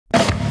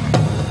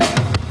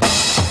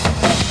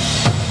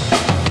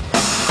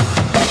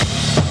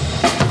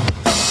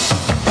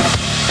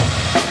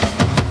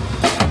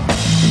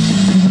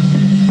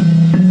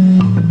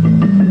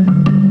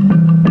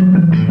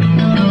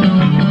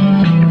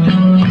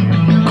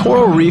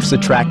coral reefs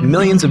attract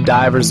millions of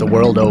divers the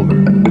world over.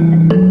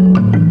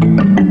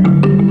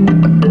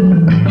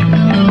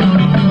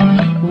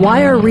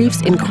 Why are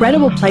reefs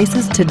incredible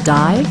places to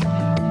dive?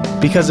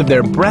 Because of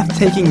their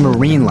breathtaking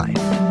marine life.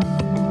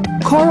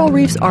 Coral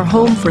reefs are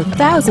home for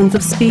thousands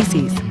of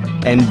species.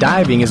 And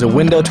diving is a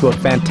window to a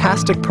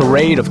fantastic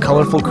parade of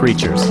colorful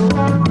creatures.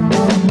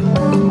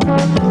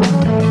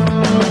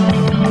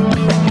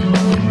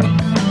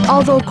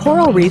 Although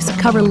coral reefs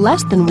cover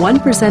less than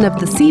 1% of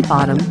the sea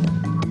bottom,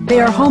 they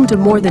are home to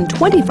more than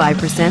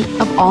 25%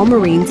 of all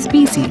marine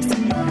species.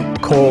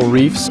 Coral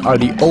reefs are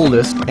the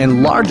oldest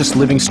and largest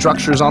living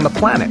structures on the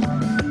planet.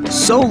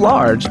 So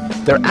large,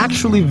 they're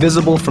actually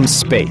visible from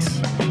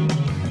space.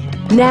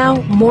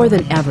 Now, more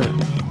than ever,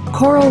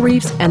 coral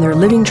reefs and their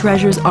living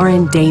treasures are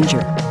in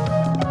danger.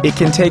 It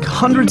can take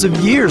hundreds of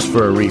years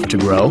for a reef to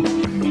grow,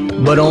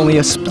 but only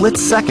a split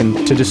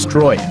second to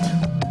destroy it.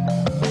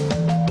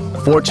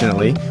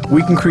 Fortunately,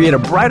 we can create a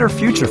brighter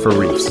future for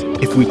reefs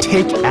if we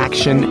take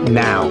action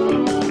now.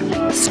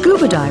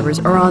 Scuba divers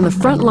are on the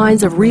front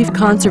lines of reef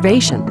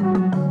conservation.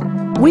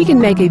 We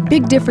can make a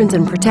big difference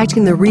in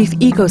protecting the reef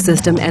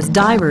ecosystem as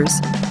divers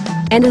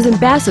and as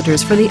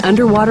ambassadors for the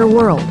underwater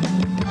world.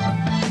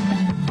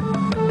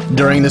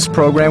 During this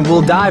program,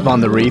 we'll dive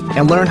on the reef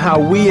and learn how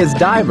we as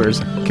divers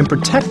can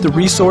protect the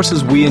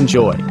resources we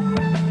enjoy.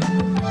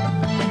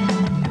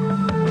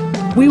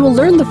 We will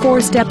learn the 4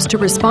 steps to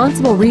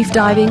responsible reef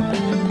diving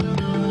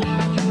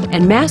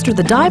and master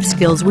the dive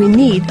skills we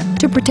need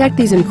to protect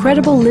these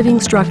incredible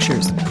living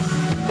structures.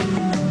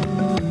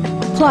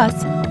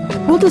 Plus,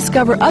 we'll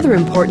discover other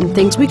important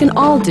things we can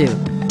all do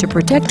to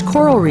protect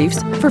coral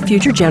reefs for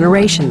future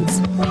generations.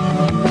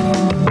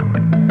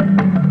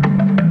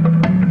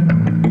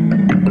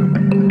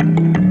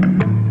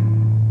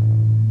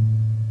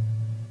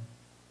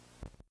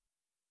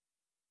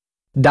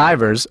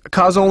 Divers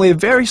cause only a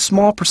very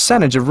small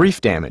percentage of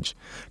reef damage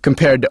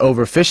compared to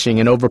overfishing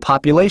and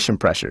overpopulation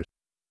pressures.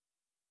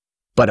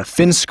 But a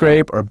fin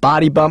scrape or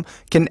body bump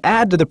can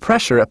add to the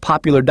pressure at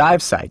popular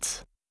dive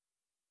sites.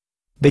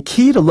 The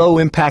key to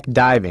low-impact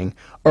diving,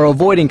 or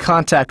avoiding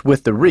contact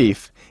with the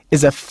reef,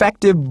 is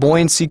effective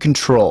buoyancy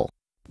control.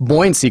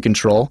 Buoyancy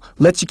control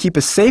lets you keep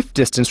a safe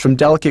distance from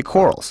delicate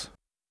corals.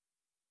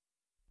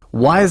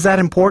 Why is that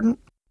important?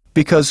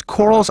 Because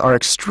corals are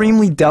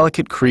extremely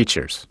delicate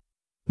creatures.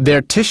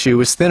 Their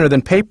tissue is thinner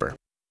than paper.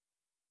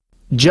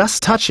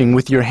 Just touching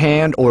with your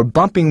hand or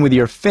bumping with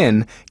your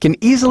fin can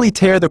easily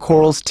tear the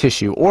coral's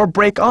tissue or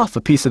break off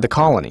a piece of the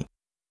colony.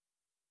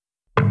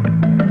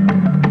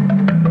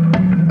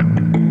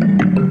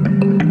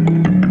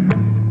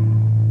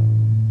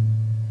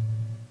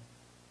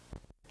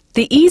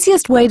 The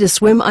easiest way to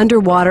swim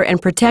underwater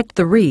and protect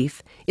the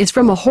reef is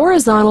from a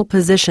horizontal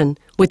position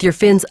with your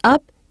fins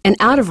up and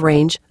out of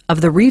range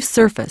of the reef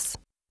surface.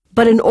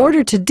 But in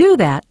order to do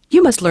that,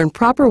 you must learn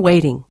proper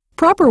weighting.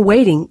 Proper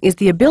weighting is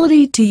the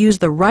ability to use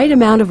the right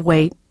amount of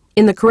weight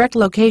in the correct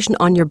location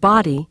on your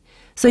body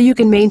so you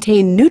can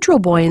maintain neutral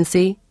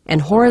buoyancy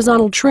and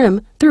horizontal trim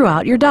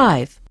throughout your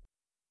dive.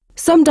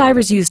 Some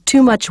divers use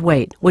too much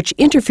weight, which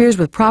interferes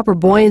with proper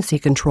buoyancy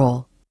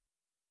control.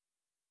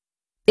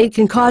 It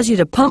can cause you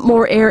to pump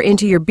more air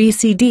into your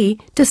BCD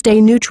to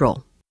stay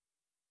neutral.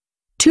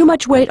 Too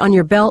much weight on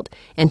your belt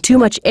and too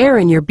much air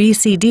in your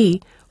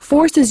BCD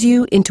forces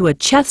you into a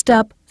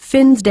chest-up,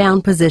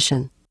 fins-down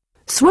position.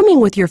 Swimming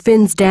with your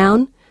fins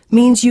down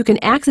means you can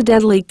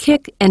accidentally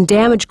kick and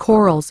damage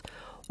corals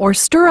or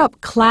stir up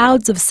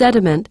clouds of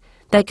sediment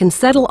that can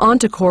settle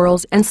onto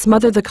corals and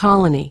smother the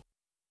colony.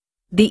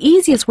 The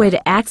easiest way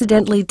to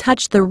accidentally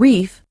touch the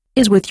reef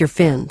is with your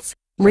fins.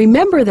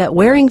 Remember that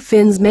wearing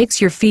fins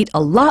makes your feet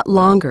a lot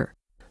longer,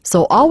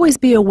 so always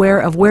be aware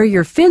of where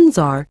your fins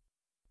are,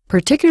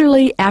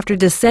 particularly after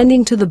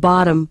descending to the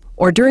bottom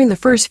or during the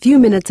first few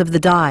minutes of the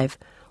dive,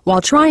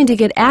 while trying to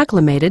get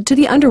acclimated to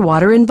the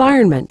underwater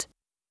environment.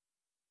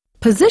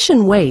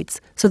 Position weights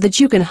so that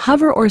you can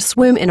hover or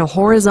swim in a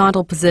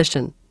horizontal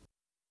position.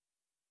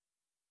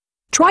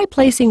 Try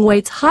placing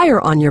weights higher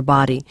on your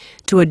body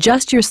to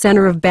adjust your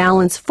center of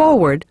balance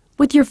forward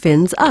with your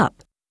fins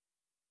up.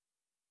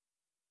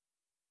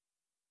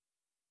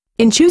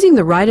 In choosing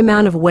the right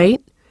amount of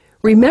weight,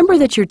 remember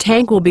that your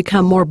tank will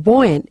become more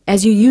buoyant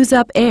as you use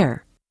up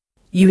air.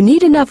 You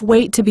need enough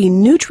weight to be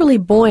neutrally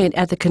buoyant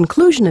at the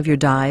conclusion of your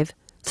dive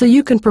so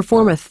you can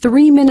perform a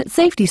 3-minute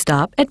safety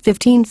stop at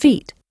 15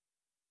 feet.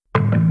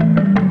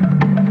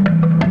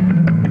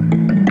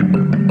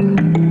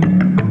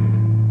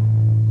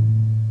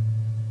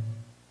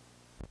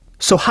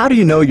 So how do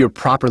you know you're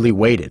properly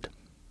weighted?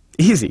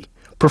 Easy.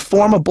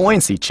 Perform a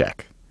buoyancy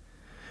check.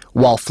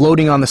 While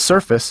floating on the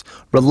surface,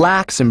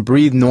 relax and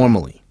breathe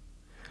normally.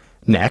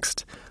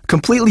 Next,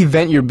 completely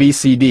vent your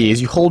BCD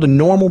as you hold a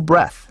normal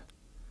breath.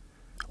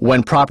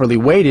 When properly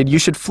weighted, you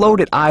should float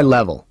at eye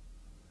level.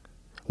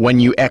 When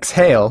you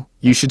exhale,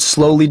 you should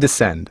slowly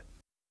descend.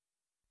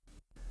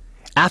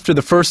 After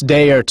the first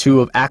day or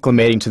two of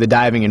acclimating to the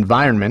diving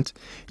environment,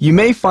 you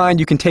may find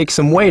you can take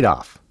some weight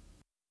off.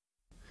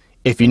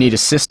 If you need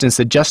assistance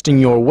adjusting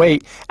your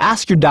weight,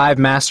 ask your dive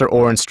master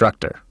or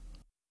instructor.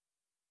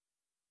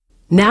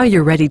 Now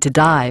you're ready to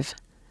dive.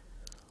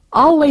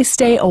 Always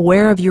stay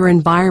aware of your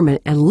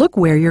environment and look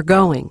where you're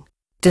going.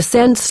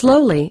 Descend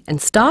slowly and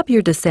stop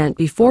your descent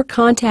before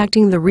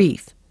contacting the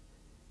reef.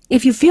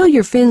 If you feel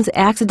your fins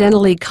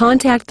accidentally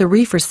contact the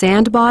reef or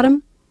sand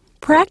bottom,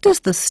 practice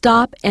the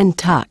stop and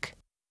tuck.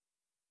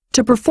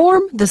 To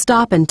perform the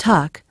stop and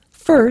tuck,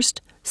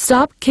 first,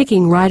 stop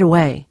kicking right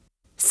away.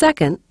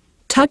 Second,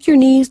 tuck your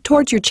knees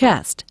towards your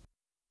chest.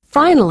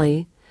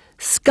 Finally,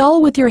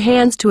 scull with your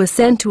hands to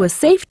ascend to a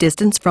safe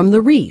distance from the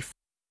reef.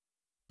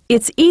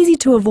 It's easy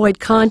to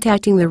avoid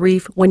contacting the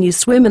reef when you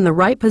swim in the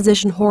right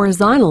position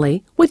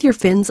horizontally with your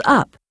fins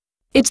up.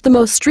 It's the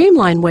most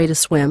streamlined way to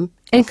swim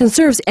and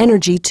conserves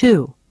energy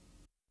too.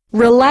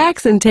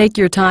 Relax and take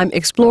your time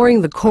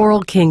exploring the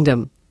coral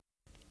kingdom.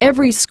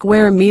 Every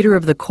square meter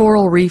of the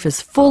coral reef is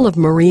full of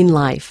marine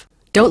life.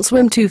 Don't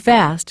swim too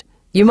fast.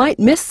 You might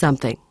miss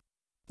something.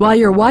 While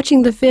you're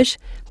watching the fish,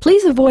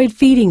 please avoid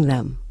feeding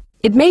them.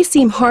 It may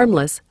seem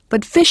harmless,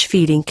 but fish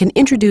feeding can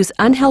introduce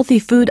unhealthy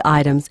food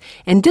items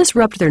and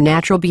disrupt their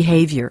natural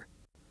behavior.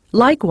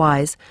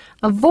 Likewise,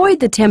 avoid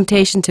the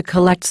temptation to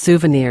collect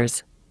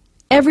souvenirs.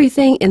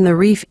 Everything in the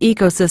reef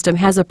ecosystem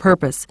has a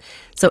purpose,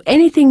 so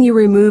anything you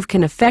remove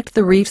can affect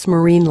the reef's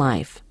marine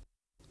life.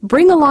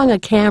 Bring along a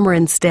camera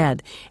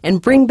instead,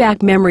 and bring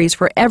back memories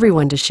for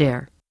everyone to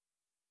share.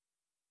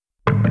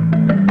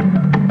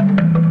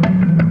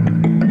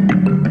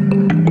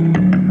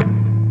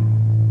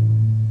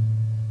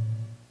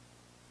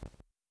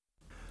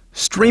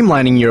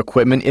 Streamlining your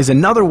equipment is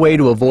another way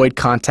to avoid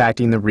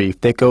contacting the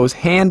reef that goes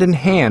hand in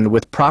hand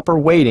with proper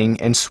weighting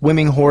and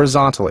swimming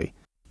horizontally.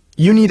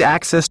 You need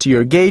access to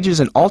your gauges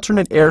and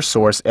alternate air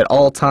source at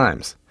all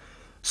times,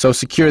 so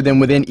secure them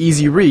within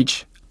easy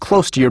reach,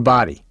 close to your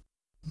body.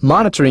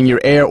 Monitoring your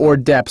air or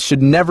depth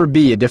should never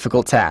be a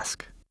difficult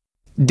task.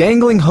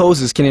 Dangling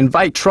hoses can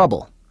invite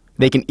trouble.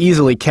 They can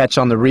easily catch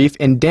on the reef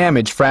and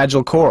damage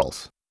fragile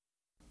corals.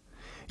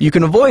 You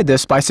can avoid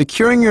this by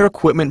securing your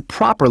equipment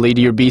properly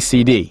to your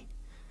BCD.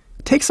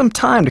 Take some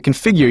time to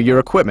configure your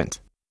equipment.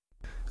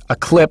 A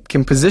clip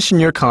can position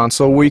your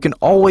console where you can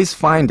always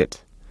find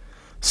it.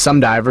 Some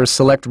divers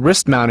select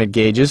wrist-mounted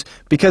gauges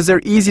because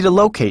they're easy to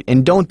locate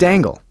and don't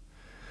dangle.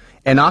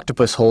 An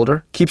octopus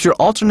holder keeps your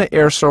alternate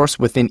air source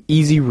within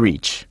easy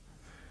reach.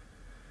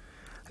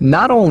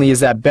 Not only is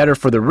that better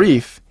for the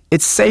reef,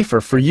 it's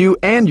safer for you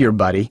and your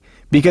buddy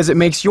because it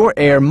makes your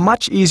air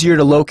much easier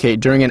to locate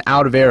during an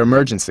out-of-air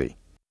emergency.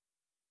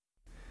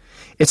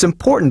 It's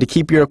important to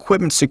keep your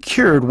equipment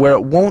secured where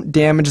it won't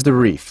damage the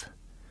reef.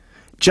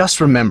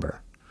 Just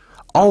remember,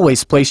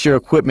 always place your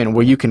equipment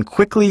where you can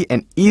quickly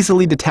and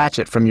easily detach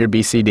it from your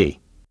BCD.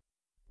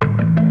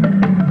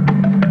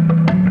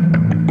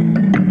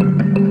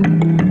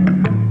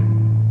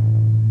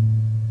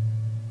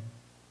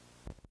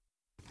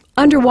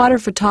 Underwater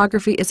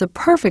photography is a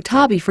perfect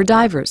hobby for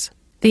divers.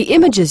 The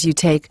images you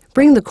take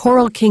bring the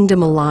coral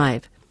kingdom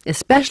alive,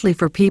 especially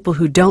for people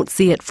who don't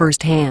see it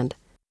firsthand.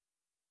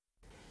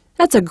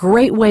 That's a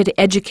great way to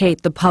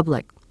educate the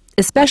public,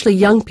 especially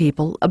young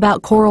people,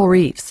 about coral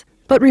reefs.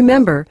 But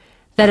remember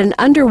that an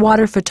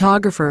underwater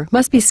photographer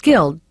must be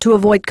skilled to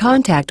avoid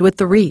contact with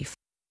the reef.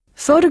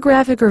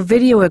 Photographic or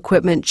video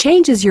equipment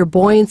changes your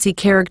buoyancy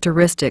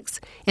characteristics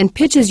and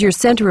pitches your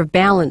center of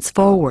balance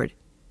forward.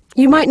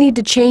 You might need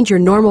to change your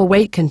normal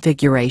weight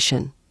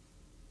configuration.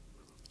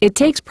 It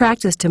takes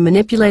practice to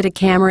manipulate a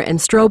camera and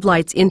strobe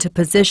lights into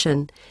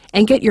position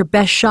and get your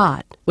best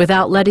shot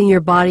without letting your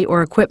body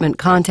or equipment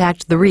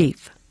contact the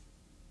reef.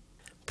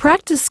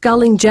 Practice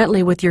sculling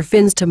gently with your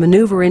fins to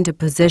maneuver into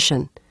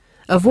position.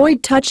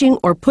 Avoid touching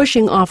or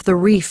pushing off the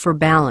reef for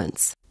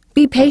balance.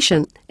 Be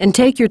patient and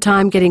take your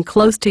time getting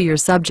close to your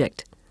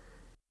subject.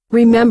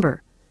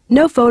 Remember,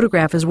 no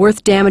photograph is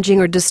worth damaging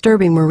or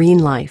disturbing marine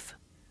life.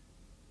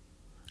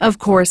 Of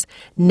course,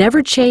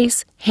 never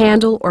chase,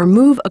 handle, or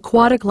move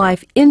aquatic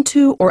life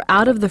into or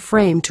out of the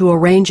frame to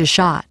arrange a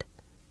shot.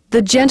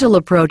 The gentle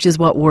approach is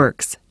what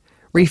works.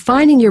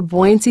 Refining your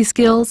buoyancy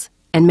skills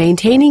and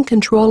maintaining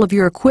control of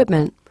your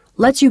equipment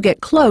lets you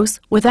get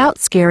close without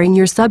scaring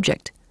your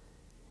subject,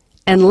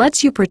 and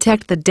lets you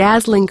protect the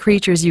dazzling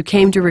creatures you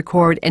came to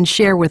record and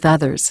share with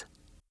others.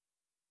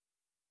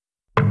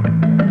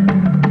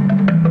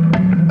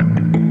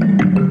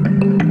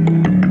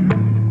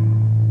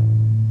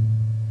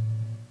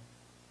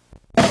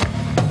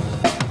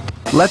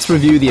 Let's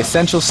review the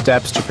essential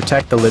steps to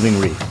protect the living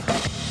reef.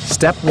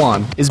 Step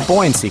 1 is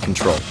buoyancy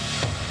control.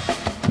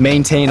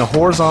 Maintain a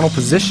horizontal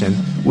position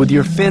with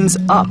your fins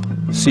up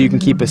so you can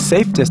keep a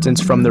safe distance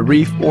from the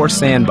reef or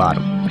sand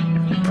bottom.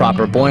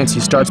 Proper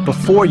buoyancy starts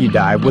before you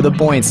dive with a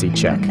buoyancy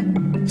check.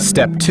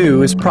 Step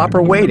 2 is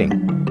proper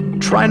weighting.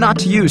 Try not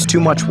to use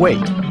too much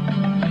weight.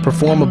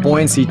 Perform a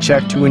buoyancy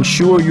check to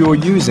ensure you are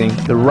using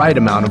the right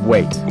amount of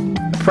weight.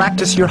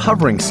 Practice your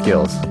hovering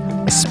skills,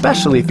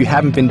 especially if you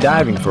haven't been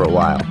diving for a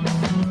while.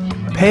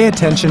 Pay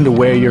attention to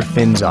where your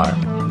fins are,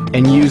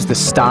 and use the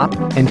stop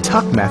and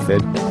tuck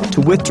method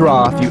to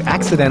withdraw if you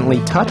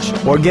accidentally touch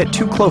or get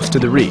too close to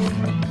the reef.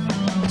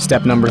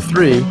 Step number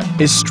 3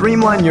 is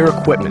streamline your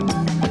equipment.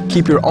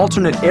 Keep your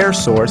alternate air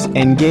source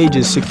and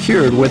gauges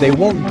secured where they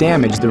won't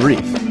damage the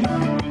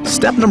reef.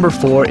 Step number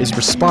 4 is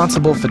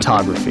responsible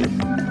photography.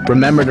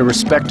 Remember to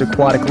respect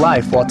aquatic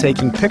life while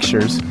taking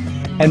pictures,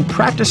 and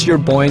practice your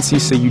buoyancy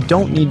so you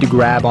don't need to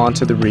grab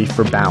onto the reef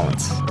for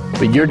balance.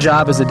 But your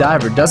job as a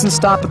diver doesn't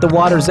stop at the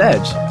water's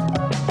edge.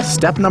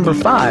 Step number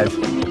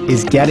 5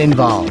 is get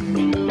involved.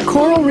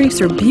 Coral reefs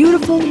are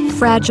beautiful,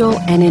 fragile,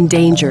 and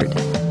endangered.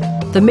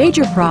 The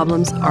major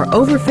problems are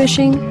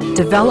overfishing,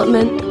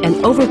 development,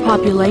 and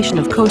overpopulation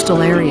of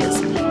coastal areas.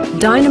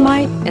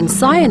 Dynamite and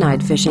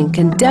cyanide fishing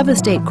can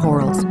devastate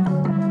corals,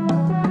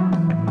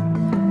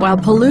 while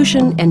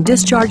pollution and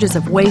discharges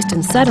of waste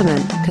and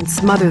sediment can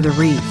smother the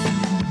reef.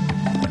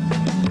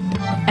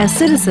 As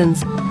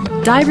citizens,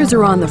 divers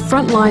are on the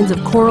front lines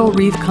of coral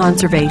reef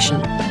conservation.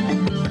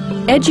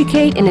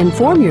 Educate and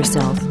inform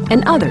yourself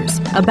and others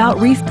about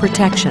reef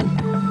protection.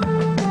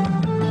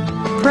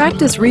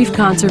 Practice reef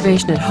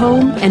conservation at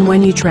home and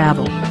when you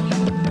travel.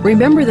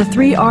 Remember the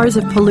 3 R's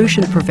of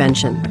pollution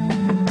prevention: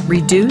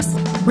 reduce,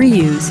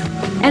 reuse,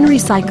 and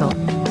recycle.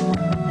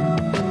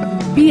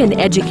 Be an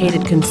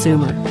educated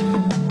consumer.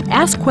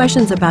 Ask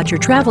questions about your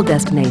travel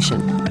destination.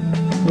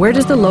 Where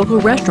does the local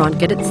restaurant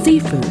get its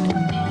seafood?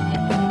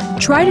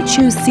 Try to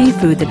choose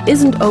seafood that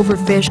isn't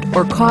overfished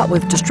or caught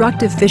with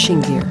destructive fishing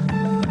gear.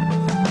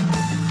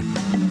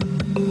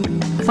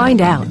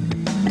 Find out,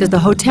 does the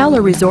hotel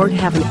or resort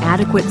have an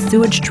adequate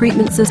sewage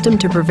treatment system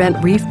to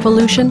prevent reef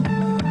pollution?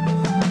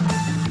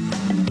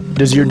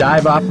 Does your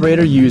dive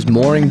operator use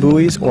mooring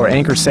buoys or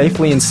anchor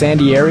safely in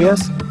sandy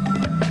areas?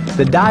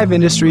 The dive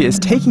industry is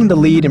taking the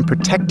lead in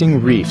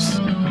protecting reefs.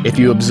 If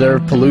you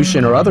observe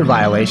pollution or other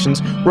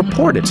violations,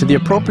 report it to the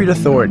appropriate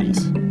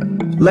authorities.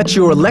 Let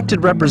your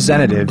elected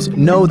representatives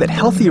know that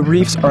healthy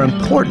reefs are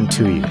important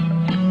to you.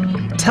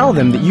 Tell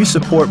them that you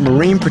support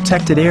marine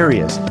protected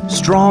areas,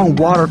 strong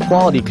water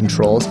quality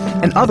controls,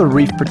 and other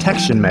reef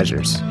protection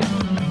measures.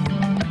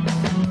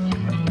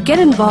 Get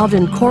involved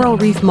in coral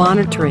reef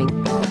monitoring.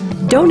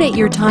 Donate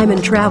your time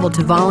and travel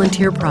to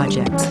volunteer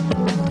projects.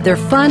 They're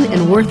fun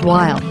and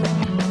worthwhile.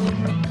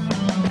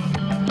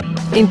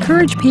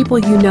 Encourage people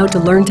you know to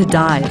learn to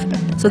dive,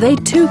 so they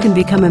too can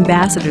become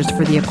ambassadors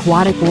for the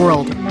aquatic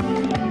world.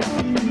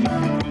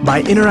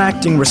 By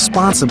interacting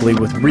responsibly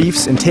with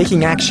reefs and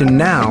taking action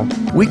now,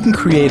 we can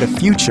create a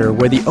future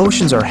where the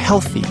oceans are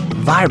healthy,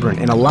 vibrant,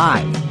 and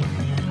alive.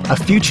 A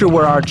future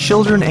where our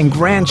children and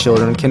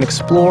grandchildren can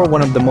explore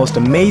one of the most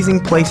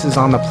amazing places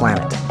on the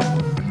planet,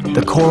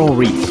 the coral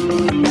reef.